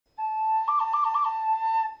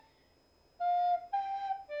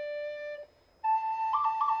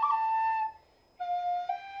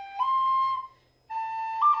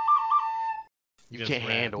You can't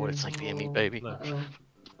handle it. It's like the ME, baby.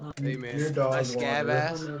 Hey man, my scab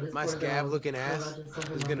ass, my scab looking ass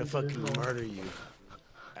is gonna fucking murder you.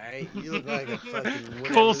 Alright, you look like a fucking.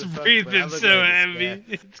 Cole's breathing so heavy.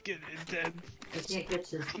 It's getting intense.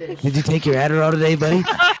 Did you take your Adderall today, buddy?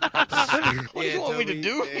 What do you want me to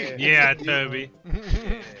do? Yeah, Toby.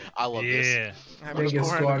 I love this. Yeah. Vegas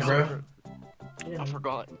squad, bro. I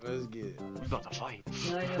forgot. Let's get it. We're about to fight.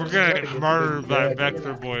 We're gonna get murdered by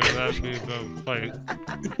Vector Boy. That's me gonna fight.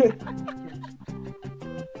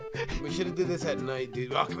 We should have did this at night,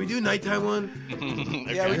 dude. Oh, can we do a nighttime one?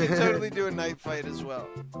 Okay. Yeah, we can totally do a night fight as well.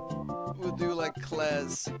 We'll do like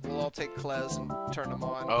Klez. We'll all take Klez and turn them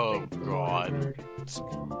on. Oh god.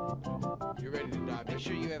 You're ready to die. Make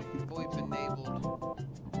sure you have VoIP enabled.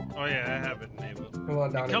 Oh yeah, I have it enabled. Come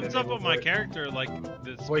on down. It comes up on my character like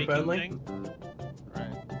the Wait, speaking Bentley? thing.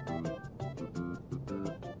 Right.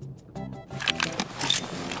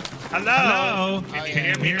 Hello. Can you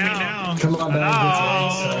hear me now? Come on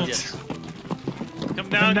down. Hello. Yes. Come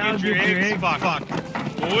down, get your eggs fucked.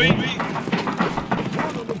 Boy.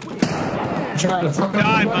 Trying to fuck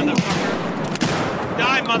Die, up motherfucker.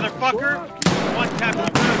 Die, motherfucker. One tap.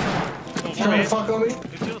 Trying to fuck on me?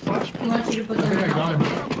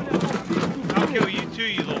 I'll kill you too,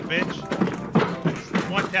 you little bitch.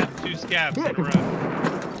 One tap, two scabs in a row.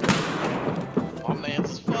 My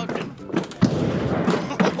man's fucking.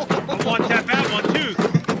 One tap out, one tooth.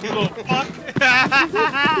 You little fuck.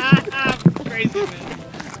 Crazy man.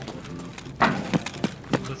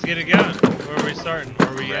 Let's get it going. Where are we starting? Where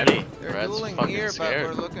are we Ready? They're Red's dueling fucking here, scared.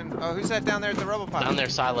 but we're looking. Oh, who's that down there at the robopop? Down there,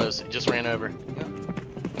 silos. It just ran over. Yep.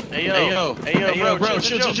 Hey yo, bro,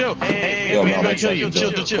 chill. Hey, Yo, we man, gotta chill.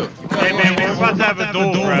 Chill. Hey man, we're about to have a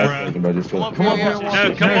duel, bro. Come on, No,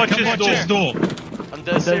 come watch this duel. I'm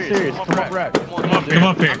dead serious. Come on, Brack. Come Come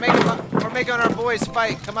up here. We're making our boys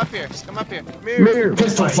fight. Come up here. Come up here. Mirror.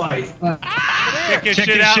 Pistol fight. Check your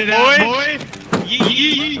shit out, boy.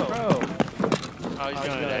 Yee. Bro. Oh, he's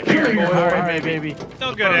going to Alright, baby.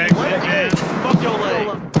 No good eggs, man. Fuck your leg.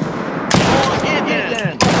 Go on, get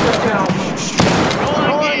then. Go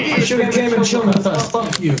on, get. Should have came and chilled with us.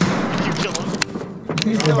 Fuck you. You kill him.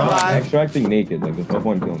 He's still alive. Extracting naked, like there's no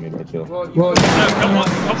point killing me, but chill. Well, No, come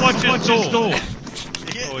watch this duel.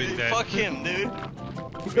 Oh, he's dead. Fuck him, dude.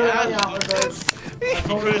 You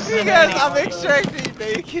guys, I'm extracting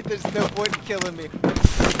naked. There's no point in killing me.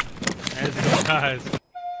 As he dies.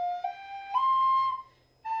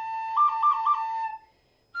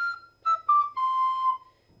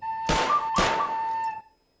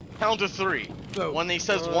 Count to 3. So, When he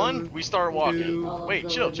says 1, we start walking. Wait,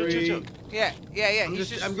 chill. Yeah.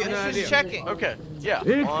 He's I'm getting an idea. just checking. Okay, yeah.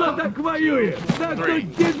 1, 3.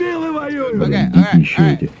 Okay,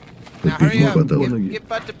 alright. Now hurry up. Get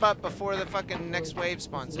butt to butt before the fucking next wave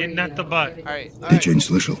spawns. Getting at the butt. Alright.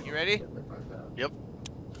 You ready? Yep.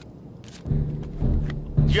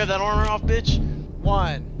 You got that armor off, bitch?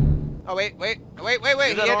 1. Oh wait. He had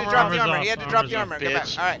to drop the armor. He had to drop the armor. Get back.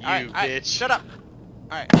 Bitch, Alright. bitch. Shut up.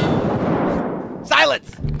 Alright.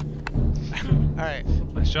 Silence! Alright.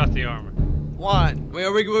 Let's shot the armor. 1. Wait,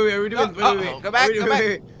 are we doing? Wait. Go back.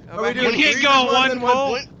 Are we doing? You can't go on,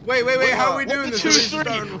 Cole. Wait. How are we doing this? 2,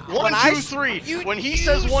 3. 1, 2, 3. When he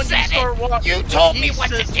says 1, you start walking. You told me what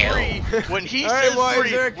to do. When he All right, says well, 3,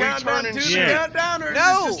 is there a we countdown turn and to the shoot. countdown, or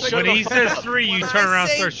No. is this just When like he says 3, you turn around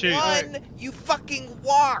and start shooting. 1, you fucking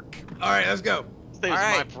walk. All right, let's go. My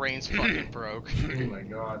Alright. brain's fucking broke. Oh my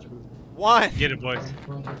god. 1, Get it, boys.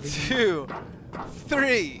 2,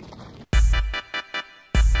 3.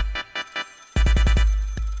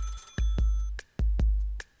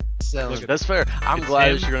 That's fair. I'm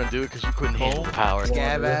glad that you're gonna do it because you couldn't handle the power.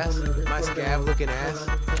 Scab ass, my scab looking ass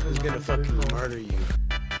is gonna fucking murder you.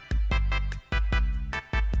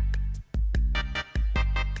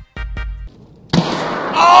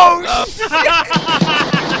 Oh shit!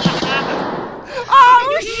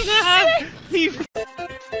 Oh shit!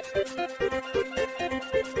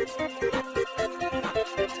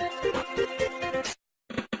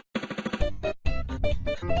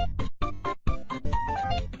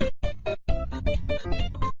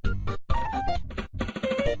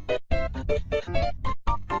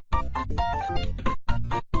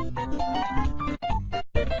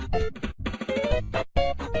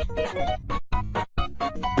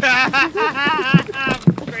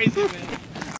 Crazy man.